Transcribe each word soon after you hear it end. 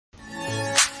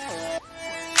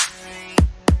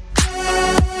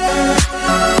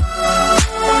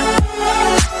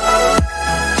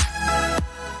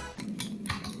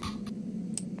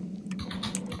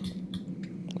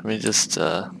just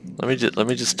let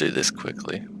me just do this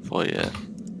quickly for you.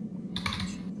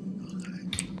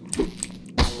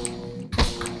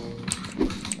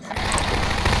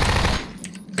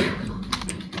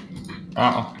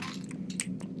 Uh-oh.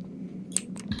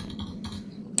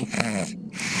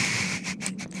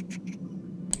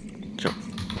 Sure.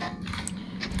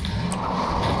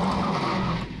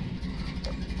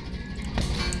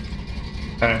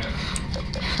 Hey.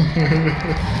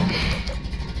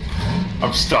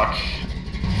 I'm stuck.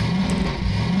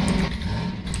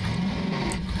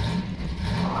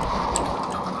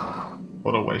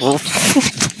 What a waste of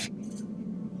time.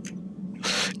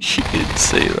 You didn't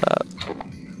see that.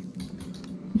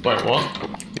 Wait, what?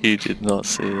 You did not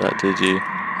see that, did you?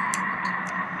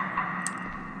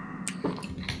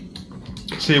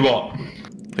 See what?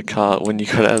 The car, when you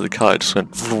got out of the car, it just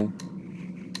went vroom.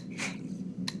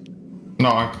 No,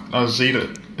 I Z'd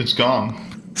it. It's gone.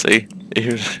 See?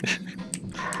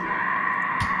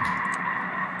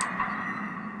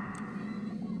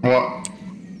 What?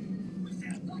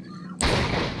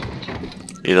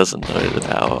 He doesn't know the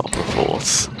power of the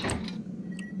Force.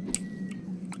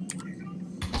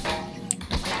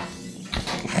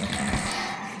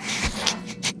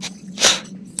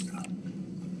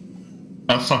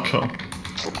 That's not cool.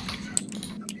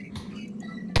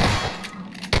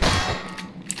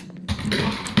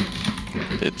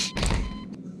 It's...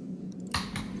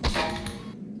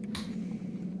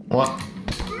 What?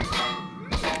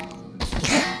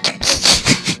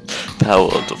 power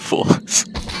of the Force.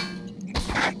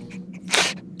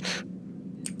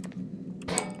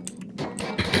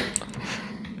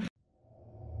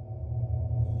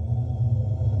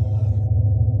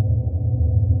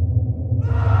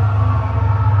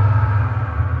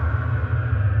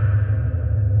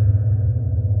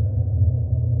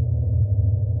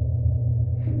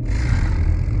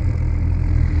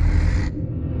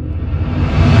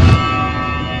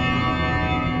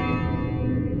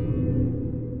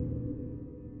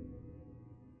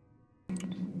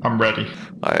 I'm ready.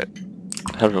 Alright,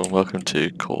 everyone, welcome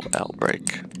to Core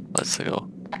Outbreak. Let's go.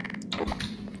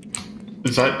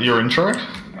 Is that your intro?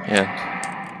 Yeah.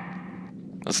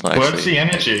 That's not Where's actually... the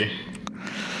energy?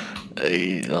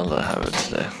 I don't have it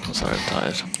today. I'm sorry, I'm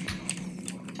tired.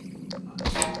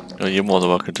 Well, you're more than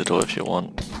welcome to do it if you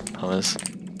want, Hummez.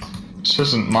 This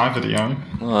isn't my video.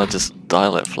 Well, I just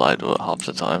dialect fly to it half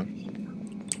the time.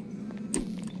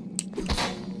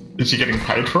 Is he getting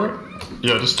paid for it?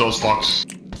 Yeah, this door's locked.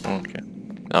 Okay.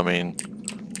 I mean,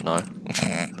 no.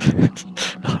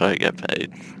 I don't get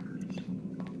paid.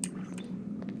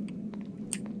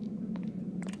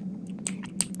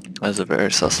 That's a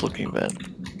very sus looking vent.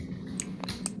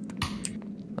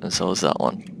 And so is that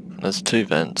one. There's two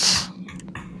vents.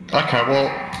 Okay,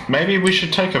 well, maybe we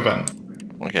should take a vent.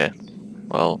 Okay.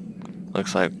 Well,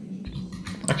 looks like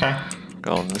Okay.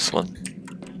 go on this one.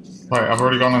 Wait, I've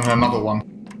already gone on another one.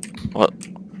 What?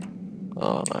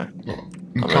 Oh no.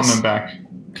 I'm coming back.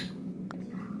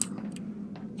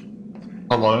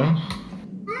 Hello?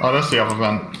 Oh, that's the other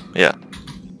vent. Yeah.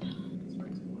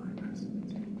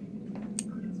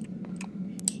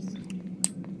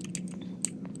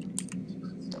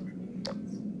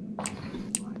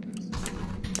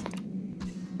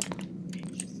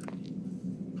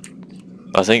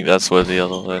 I think that's where the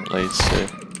other vent leads to.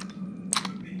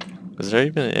 Is there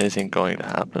even anything going to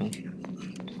happen?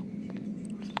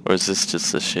 Or is this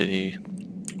just a shitty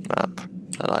map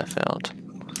that I found?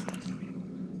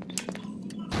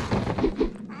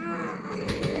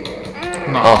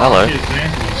 No, Oh, hello. here's the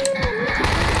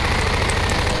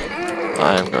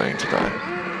I am going to die.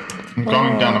 I'm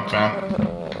going down a vent.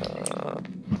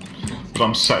 But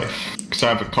I'm safe, because I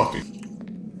have a copy.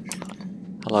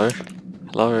 Hello?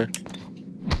 Hello?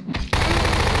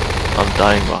 I'm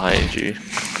dying behind you.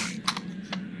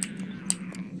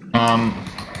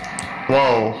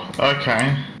 Whoa,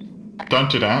 okay. Don't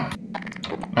do that.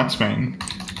 That's mean.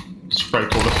 Let's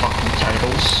break all the fucking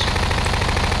tables.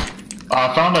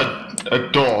 I found a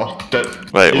door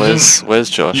that Wait, isn't where's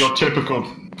Josh? your typical...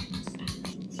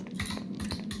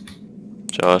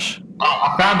 Josh? Oh,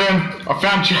 I found him! I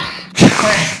found you!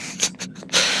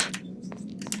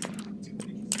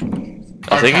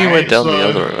 I think he went down the so-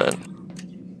 other event.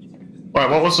 Wait,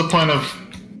 what was the point of...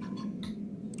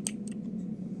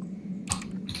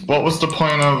 What was the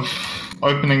point of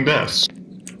opening this?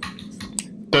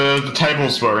 The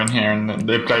tables were in here and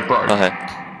they broke. Okay.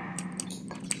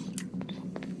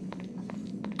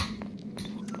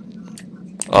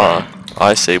 Oh,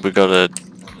 I see. We got a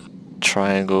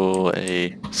triangle,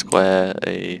 a square,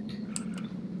 a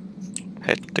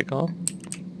hectagon,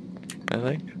 I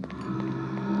think.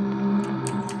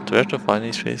 Do we have to find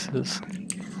these pieces?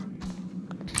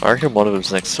 I reckon one of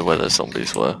them's next to where those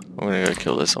zombies were. I'm gonna go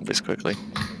kill those zombies quickly.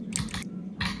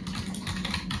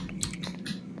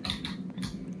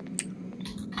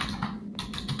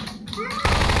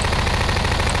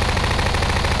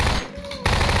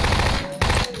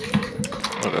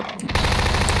 Okay.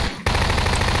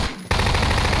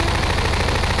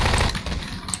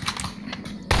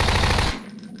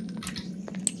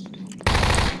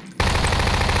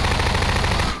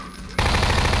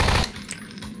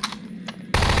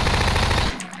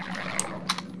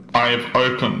 I've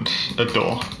opened a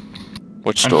door.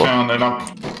 Which and door? found an up.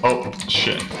 Oh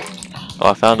shit!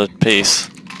 Oh, I found a piece.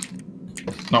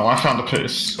 No, I found a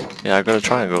piece. Yeah, I got a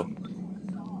triangle.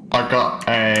 I got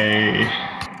a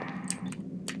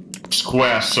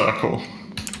square circle.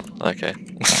 Okay.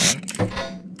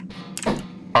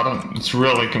 I don't. It's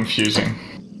really confusing.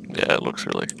 Yeah, it looks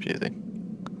really confusing.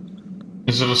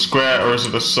 Is it a square or is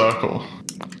it a circle?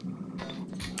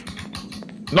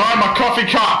 No, my coffee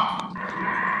cup!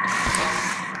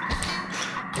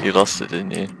 You lost it,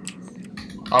 didn't you?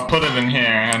 I'll put it in here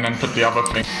and then put the other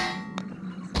thing.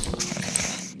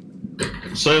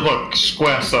 So look,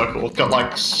 square circle. It's got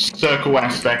like circle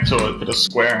aspect to it, but a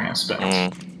square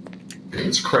aspect.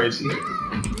 It's crazy.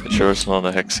 You sure it's not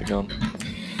a hexagon?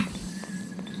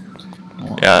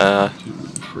 1, Yeah. 2,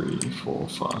 3, 4,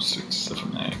 5, 6,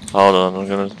 7, 8. Hold on, I'm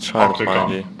gonna try to Octagon.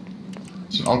 find you.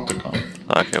 It's an octagon.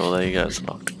 Okay, well there you go, it's an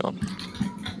octagon.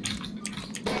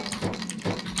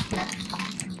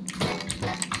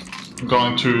 I'm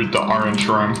going to the orange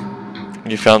room.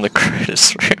 You found the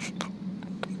greatest room.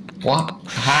 What?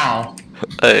 How?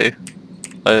 Hey.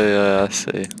 I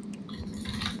see.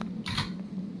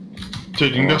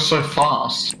 Dude, you can go so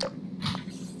fast.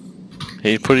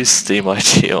 He put his Steam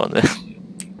ID on there.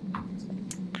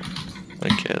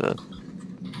 Okay then.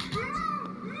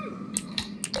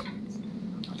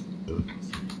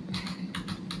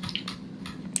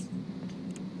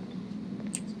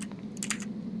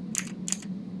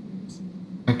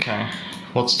 Okay,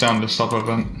 what's down this other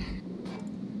vent?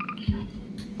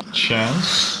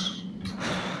 Chairs.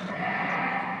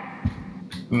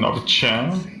 Another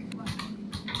chair.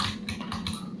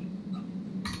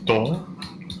 Door.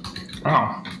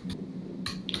 Oh.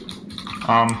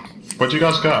 Where'd you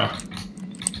guys go?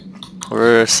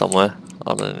 We're somewhere.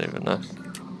 I don't even know.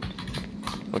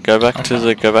 We'll go back to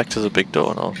the big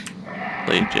door and I'll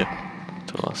lead you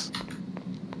to us.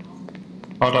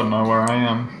 I don't know where I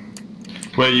am.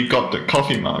 Where you got the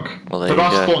coffee mug. Well, there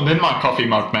but you I go. spawned in my coffee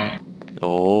mug, mate.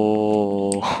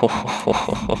 Oh,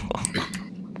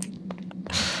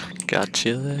 got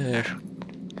you there.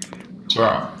 It's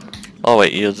alright. Oh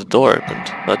wait, yeah, the door opened.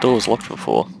 That door was locked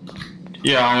before.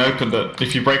 Yeah, I opened it.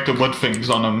 If you break the wood things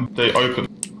on them, they open.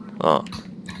 Oh.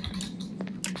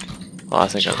 Oh, I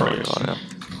think I know where you are now.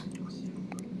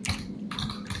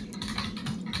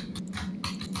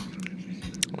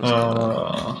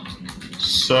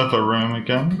 Server room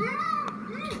again.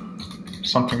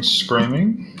 Something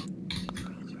screaming.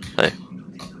 Hey.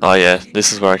 Oh yeah,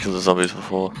 this is where I killed the zombies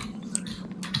before.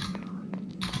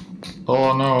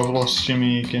 Oh no, I've lost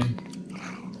Jimmy again.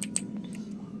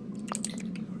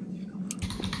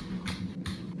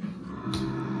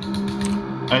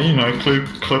 You know,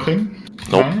 clipping?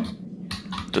 Nope. No?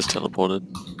 Just teleported.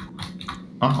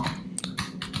 Oh.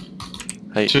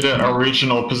 Hey. To the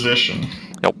original position.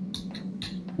 Yep.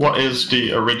 What is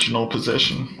the original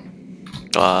position?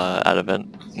 At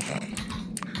event.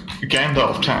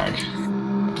 Gandalf tag.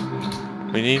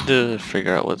 We need to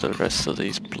figure out what the rest of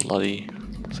these bloody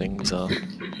things are.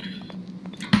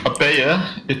 I bet ya,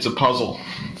 it's a puzzle.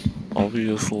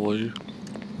 Obviously.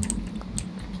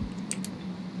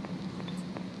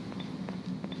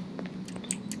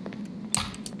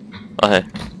 Oh hey.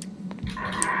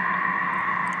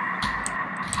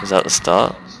 Is that the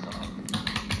start?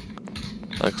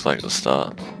 Looks like the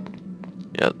start.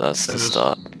 Yeah, that's the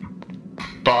start.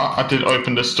 But I did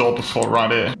open this door before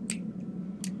right here.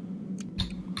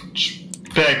 Which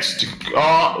begs to...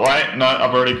 Oh, wait, no,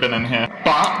 I've already been in here.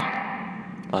 But...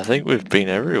 I think we've been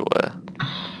everywhere.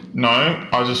 No,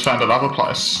 I just found another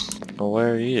place. Oh,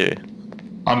 where are you?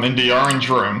 I'm in the orange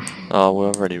room. Oh,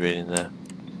 we've already been in there.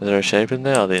 Is there a shape in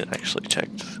there? I didn't actually check.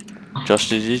 Josh,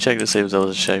 did you check to see if there was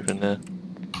a shape in there?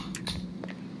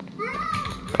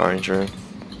 Orange room.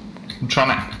 I'm trying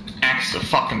to axe the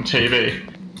fucking TV.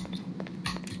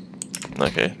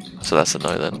 Okay, so that's a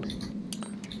no then.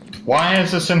 Why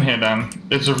is this in here then?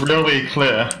 It's a really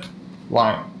clear,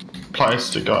 like, place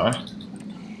to go.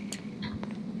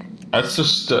 That's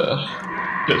just a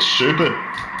bit stupid.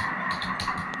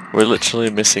 We're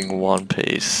literally missing one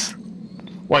piece.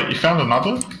 Wait, you found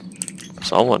another?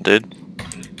 Someone did.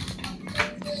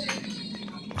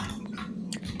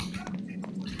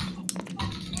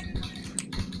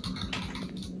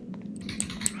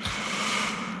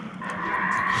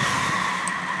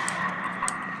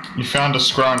 You found a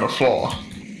screw on the floor.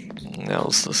 That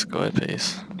was the square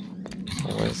piece.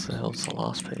 Where's the hell's the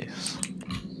last piece?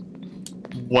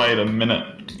 Wait a minute.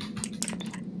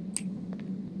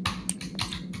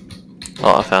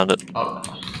 Oh, I found it. Oh.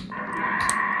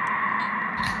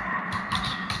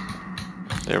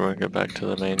 Everyone go back to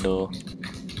the main door.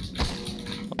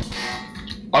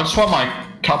 I just want my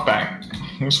cup back.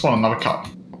 I just want another cup.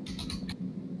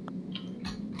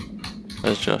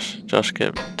 Where's Josh? Josh,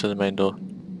 get to the main door.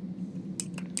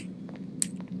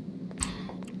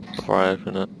 Before I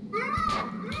open it.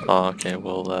 Oh, okay,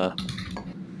 well,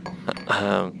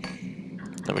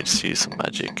 let me just use some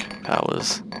magic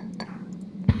powers.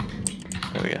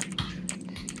 There we go.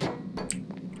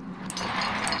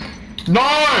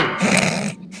 No!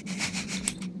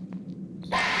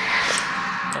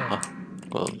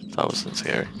 Well, that wasn't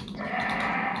scary.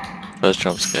 First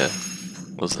jump scare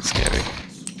wasn't scary.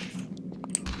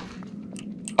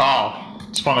 Oh,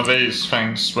 it's one of these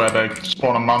things where they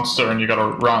spawn a monster and you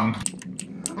gotta run.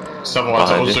 So otherwise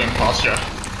Behind it'll you. zoom past you.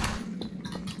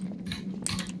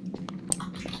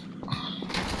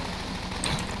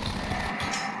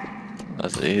 I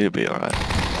said he'll be alright.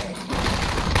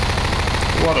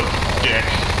 What a dick.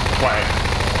 Wait.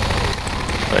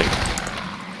 Wait.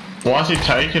 Why is he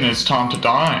taking his time to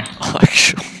die?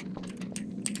 Actually,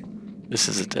 this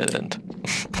is a dead end.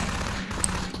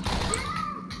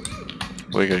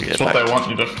 We're gonna get That's what back. they want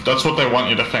you to. That's what they want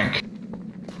you to think.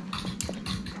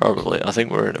 Probably. I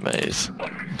think we're in a maze.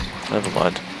 Never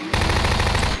mind.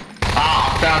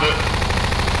 Ah, found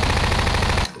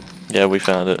it. Yeah, we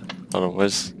found it. Hold on,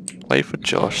 where's... Wait for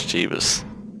Josh, Jeebus.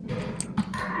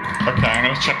 Okay, I'm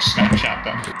gonna check Snapchat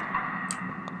then.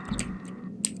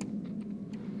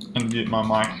 And mute my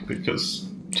mic because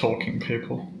talking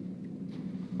people.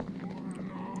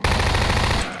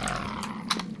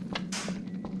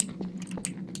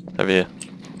 Over here.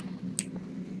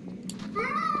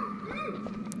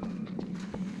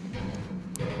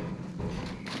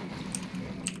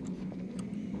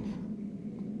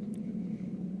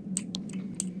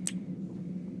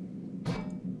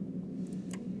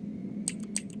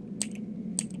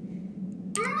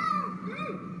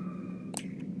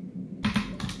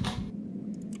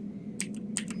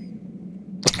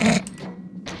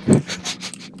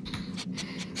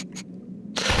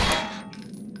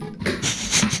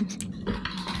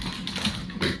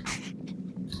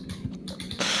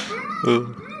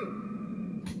 Ooh.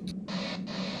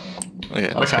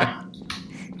 Okay, let's Okay. go.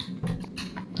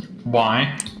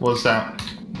 Why was that?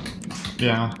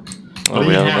 Yeah. Oh, What do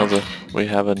we you have have? another. We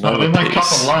have No, another leave my cup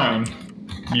piece. alone.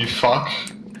 You fuck.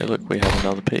 Hey, look, we have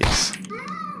another piece.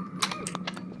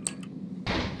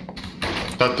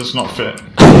 That does not fit.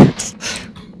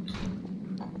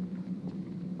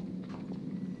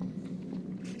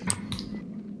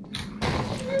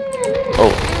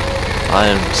 Oh, I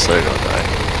am so gonna die.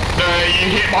 No,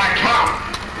 you hit my cup.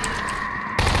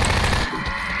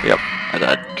 Yep, I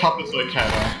died. Cup is okay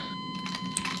though.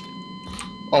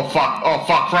 Oh fuck! Oh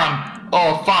fuck! Run!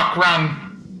 Oh fuck! Run!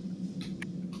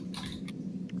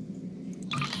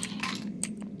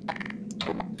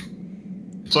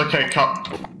 It's okay, cup.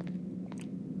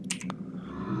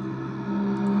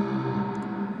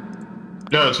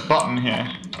 Yo, there's a button here.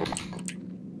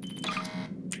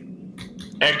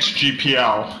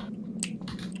 XGPL.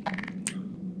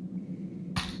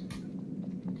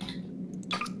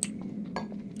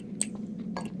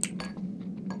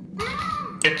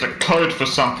 It's a code for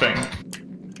something.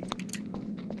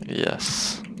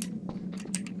 Yes.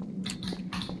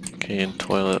 Okay, in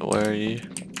toilet, where are you?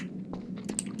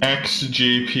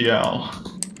 XGPL.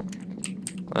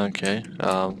 Okay,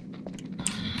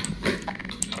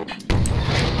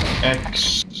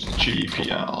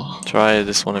 XGPL. try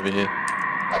this one over here.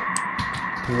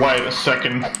 Wait a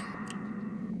second.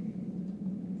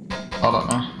 I don't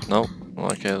know. Nope,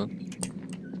 okay then.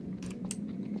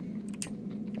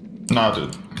 No,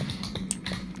 dude.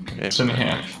 Okay, It's in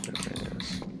here.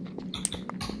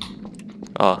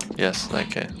 Oh, yes,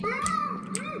 okay.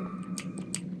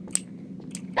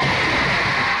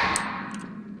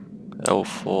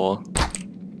 L4.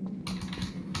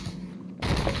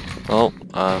 Oh,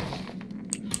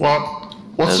 Well,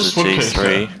 what's there's this a wood piece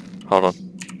G3. here? Hold on.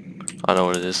 I know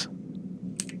what it is.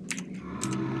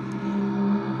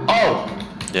 Oh!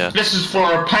 Yeah. This is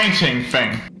for a painting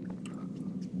thing.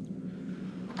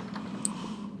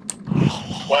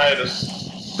 Wait a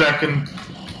second.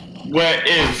 Where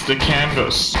is the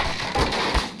canvas?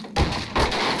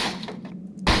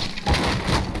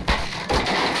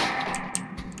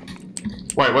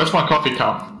 Wait, where's my coffee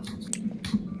cup?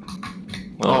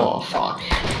 Oh, fuck.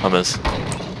 Hummez.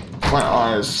 My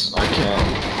eyes, I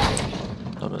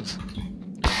can't. Hummez.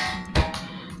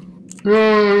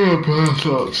 Yeah, pass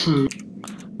out soon.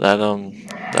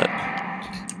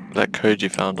 That code you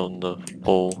found on the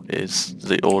wall is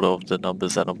the order of the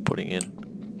numbers that I'm putting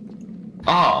in.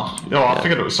 Ah, yeah, I Yeah.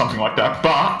 figured it was something like that,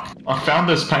 but I found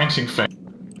this painting thing.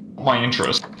 My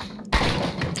interest.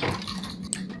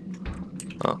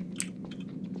 Oh.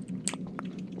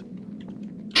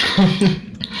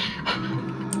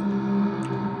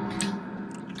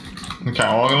 Okay,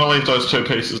 well, I'm gonna leave those 2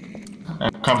 pieces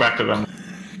and come back to them.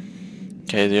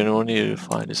 Okay, the only one you need to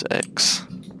find is X.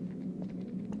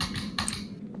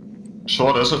 So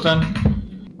what is it then?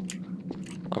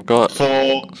 I've got...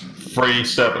 4, 3,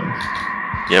 7.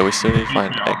 Yeah, we still need to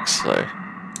find X though.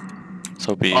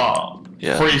 So it'll be... Ah,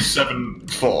 yeah. 3, 7,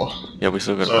 4. Yeah, we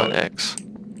still gotta So- find X.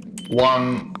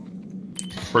 1,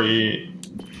 3,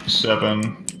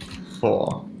 7,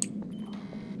 4.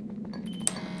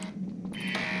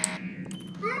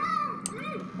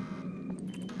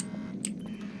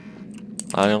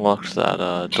 I unlocked that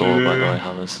door by the way,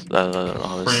 Hummez.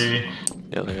 Hummez. 3,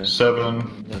 Yeah, there you go.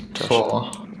 7, Yeah, Josh.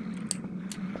 4.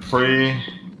 3,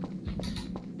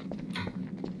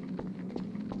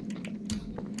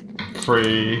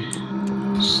 3,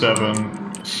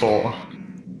 7, 4.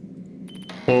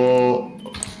 4,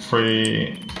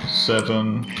 3,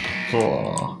 7,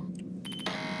 4.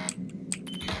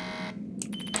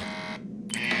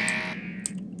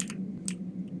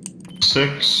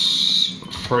 Six,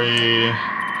 3,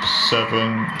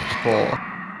 7, 4.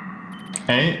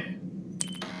 8,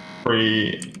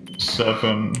 3,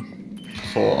 7,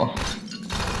 4.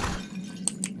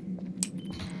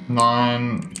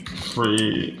 9,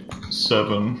 3,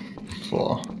 7,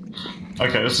 4.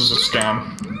 Okay, this is a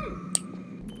scam.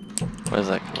 Where's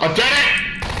that? I did it!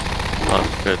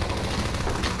 Oh, good.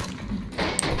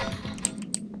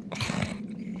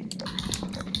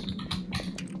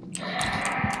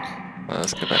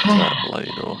 Let's get back to that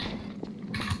bloody door.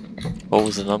 What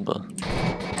was the number?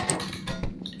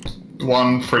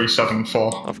 1, 3, 7,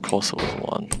 4. Of course it was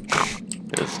 1.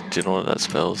 Because, do you know what that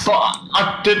spells? But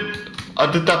I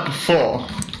did that before.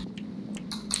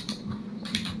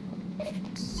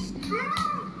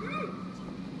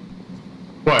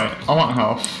 Wait, I want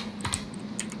health.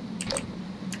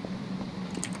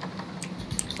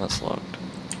 That's locked.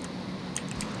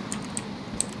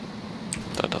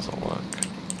 That doesn't work.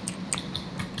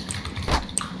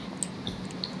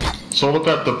 It's all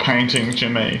about the painting,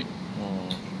 Jimmy.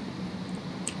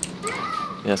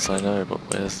 Yes, I know, but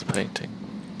where's the painting?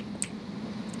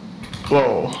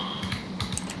 Whoa.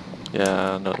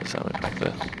 Yeah, I noticed that back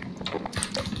there.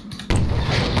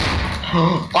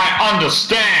 I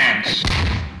understand!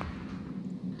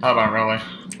 I don't really.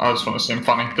 I just want to seem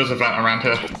funny. There's a vent around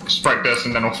here. Just break this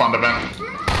and then we'll find a vent.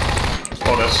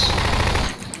 Or this.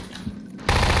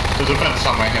 There's a vent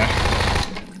somewhere here.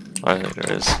 I don't think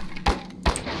there is.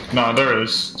 No, there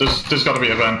is. There's got to be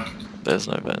a vent. There's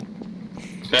no vent.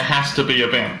 There has to be a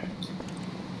vent.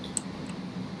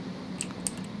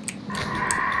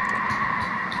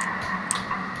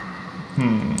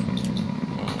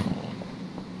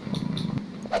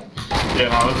 Yeah,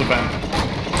 no, there's a vent.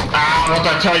 Ah, what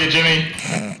did I tell you, Jimmy?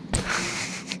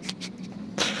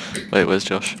 Wait, where's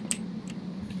Josh?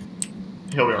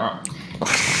 He'll be alright.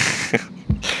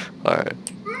 Alright.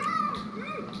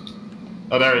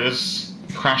 Oh, there he is.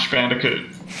 Crash Bandicoot.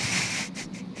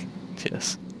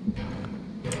 Yes.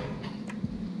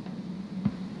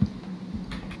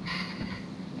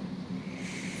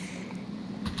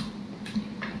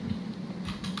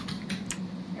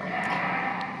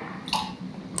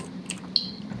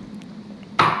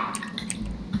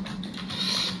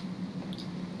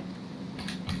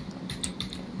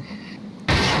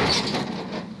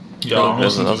 Yeah, Oh, I'm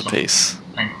there's listening to another some piece.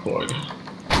 Pink Floyd.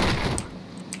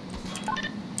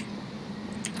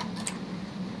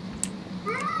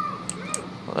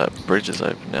 Well, that bridge is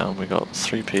open now and we got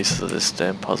 3 pieces of this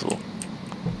damn puzzle.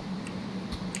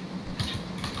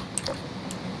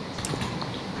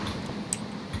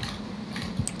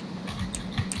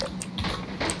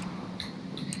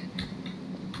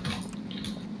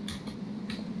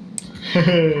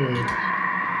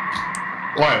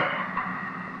 Wait.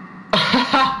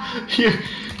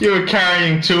 you were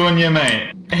carrying 2 on you,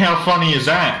 mate. How funny is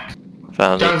that?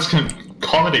 Found That it. is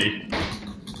comedy.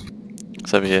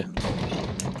 It's over here.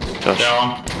 Josh, Yeah,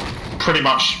 I'm pretty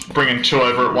much bringing 2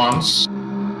 over at once.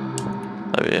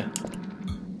 over here.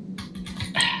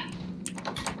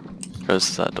 Goes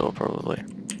to that door probably.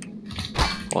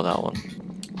 Or that one.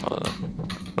 I don't know.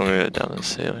 I'm gonna go down and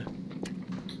see it.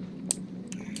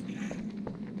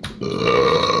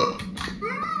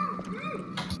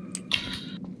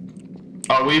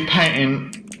 Are we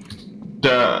painting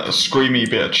The screamy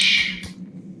bitch.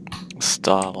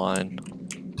 Starline.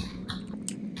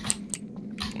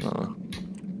 Oh.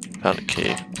 Found a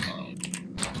key.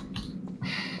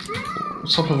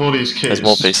 What's up with all these keys? There's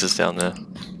more pieces down there.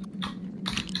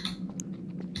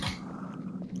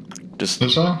 Just,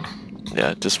 Is there?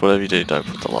 yeah, just whatever you do, don't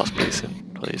put the last piece in,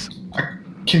 please. I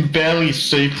can barely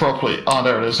see properly. Oh,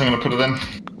 there it is. I'm gonna put it in.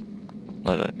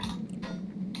 No, don't.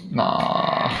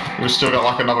 Nah, we've still got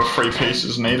like another 3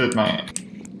 pieces needed, mate.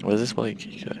 Where's this bloody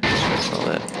key go? It's not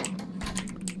there.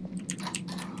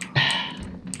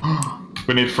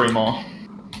 We need 3 more.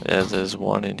 Yeah, there's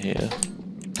one in here.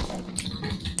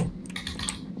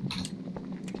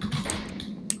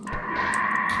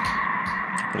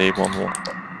 We need one more.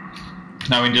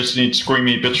 Now we just need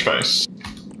screamy bitch face.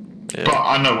 Yeah. But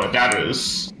I know what that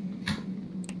is.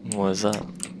 What is that?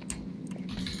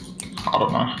 I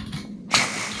don't know.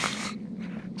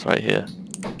 It's right here.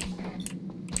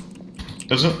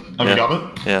 Is it? Have you got it?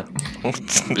 Yeah.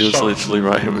 It's literally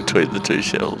right in between the 2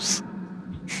 shelves.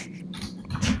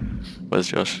 Where's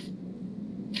Josh?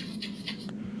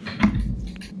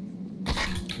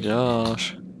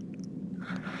 Josh.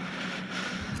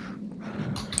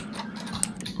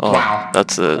 Oh, Wow.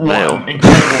 That's a What nail. an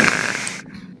incredible.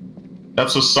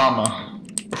 That's a summer.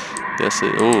 Yes,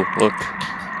 it. Oh, look.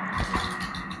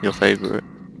 Your favorite.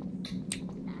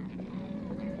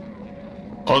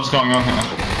 What's going on here?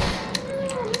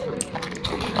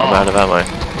 I'm out of ammo.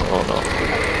 Oh no.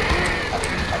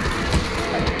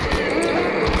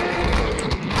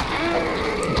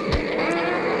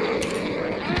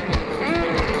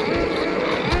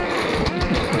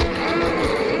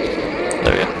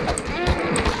 There we go.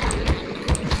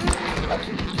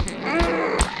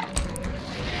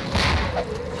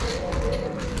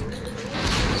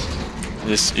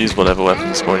 Just use whatever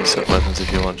weapons, sporting set weapons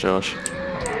if you want, Josh.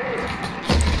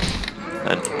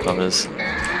 And Hummez.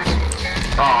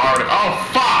 Oh, already. Oh,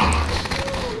 fuck!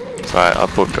 Sorry, I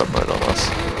put Gmod on us.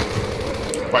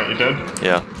 Wait, you did?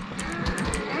 Yeah.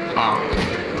 Oh.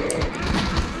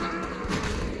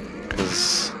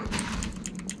 Because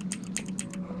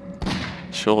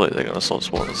surely they're gonna stop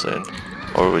spawning soon.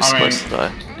 Or are we supposed to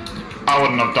die? I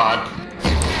wouldn't have died.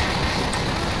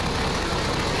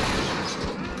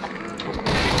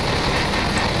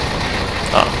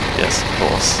 Oh, yes, of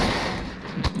course.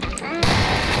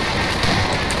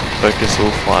 Focus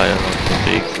all fire on the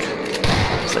big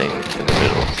thing in the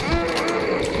middle.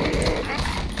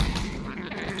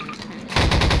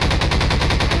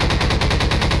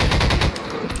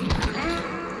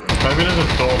 Maybe there's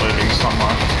a door leading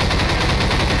somewhere.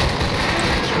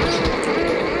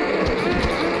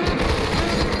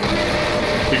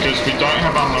 Because we don't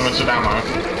have unlimited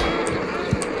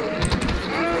ammo.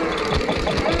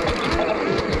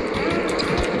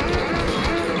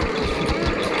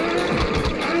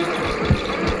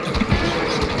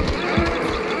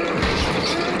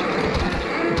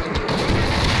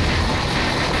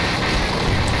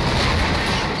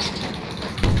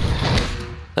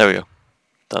 There we go.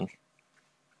 Done.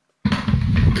 The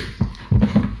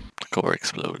core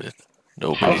exploded. How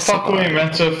Nobody the fuck were we survived.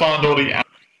 meant to find all the ammo?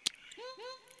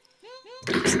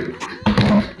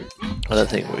 I don't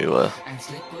think we were. And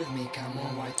sleep with me, come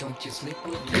on, why don't you sleep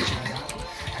with me, shut up.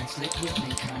 And sleep with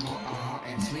me, come on,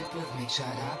 and sleep with me, shut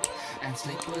up. And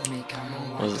sleep with me, come on,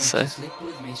 why What does it don't say? you sleep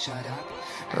with me, shut up.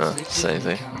 Same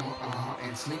thing.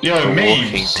 Yo, The me!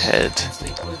 Walking Dead.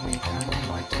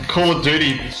 Call of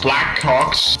Duty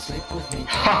Blackhawks.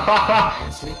 Hahaha!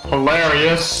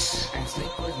 Hilarious.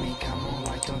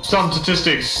 Some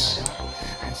statistics.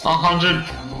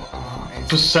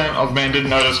 100% of men didn't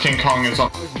notice King Kong is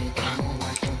on.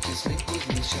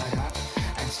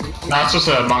 Nah, it's just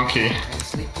a monkey.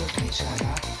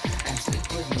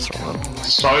 What's wrong?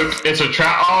 Soap, it's a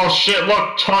trap. Oh shit,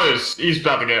 look, Toes. He's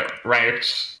about to get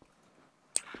raped.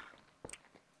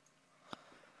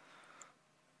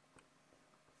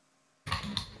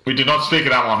 We did not speak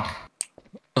of that one.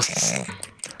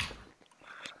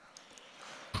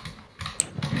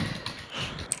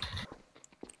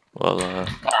 Well,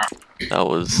 that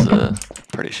was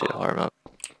pretty shit horror map.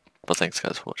 But thanks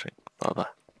guys for watching. Bye bye.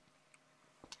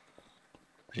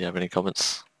 Do you have any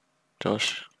comments,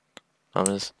 Josh?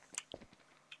 Hummez?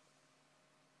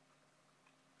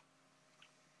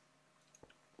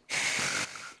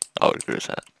 I would agree with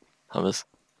that. Hummez?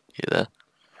 You there?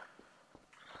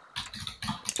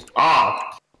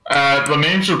 The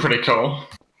memes were pretty cool.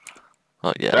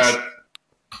 Oh yes.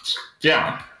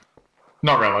 Yeah.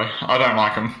 Not really. I don't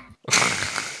like them.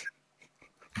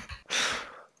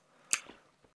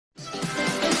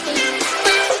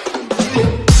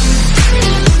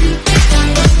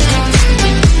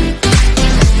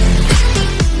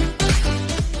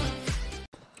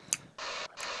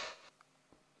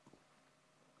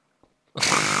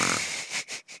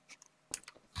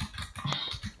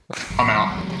 I'm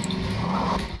out.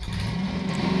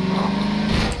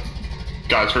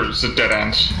 Guys, it's a dead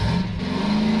end.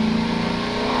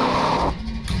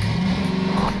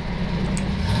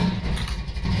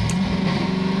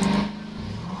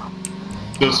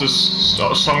 There's this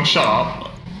song sharp.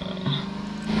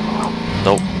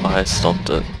 Nope, I stopped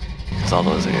it. Because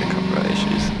otherwise I get copyright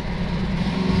issues.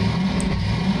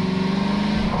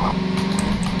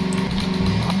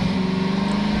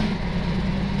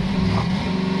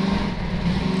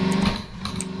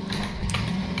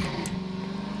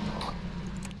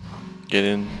 Get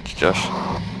in, Josh.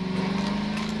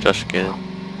 Josh, get in.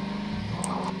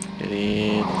 Get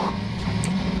in.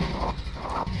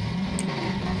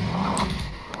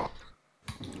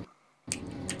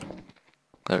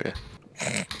 There we go.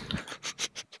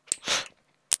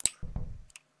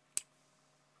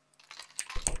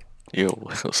 Your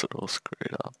wheels are all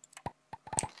screwed up.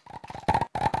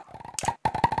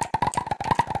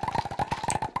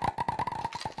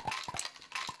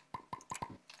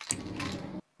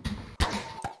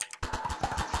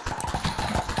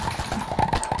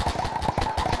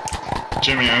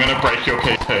 Jimmy, I'm gonna break your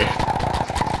PP.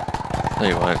 No,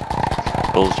 you won't.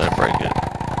 Bulls don't break it.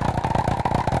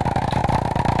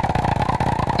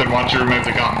 Then why'd you remove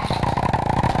the gun?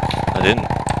 I didn't.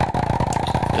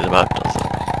 Yeah, the map does it.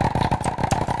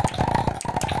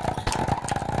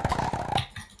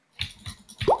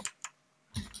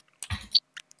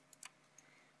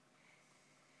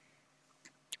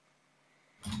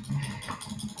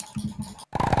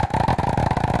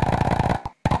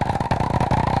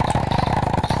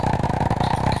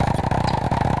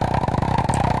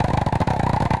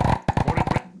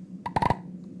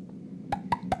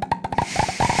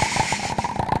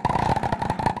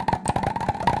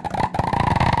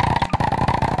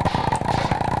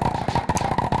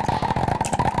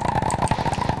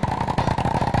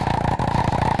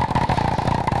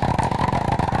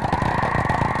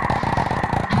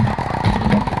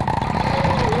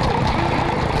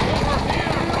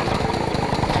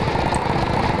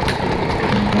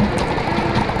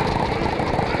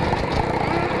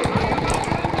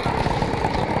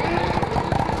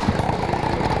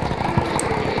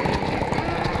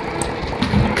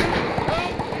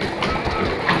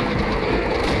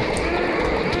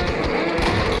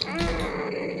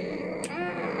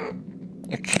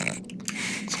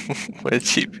 Where'd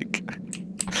she go?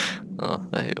 Oh,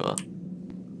 there you are.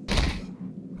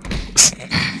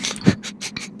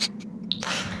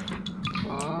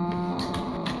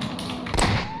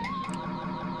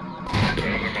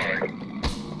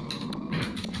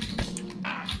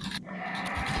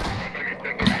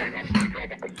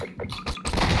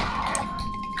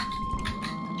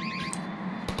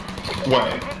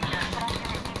 Wait.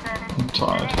 I'm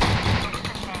tired.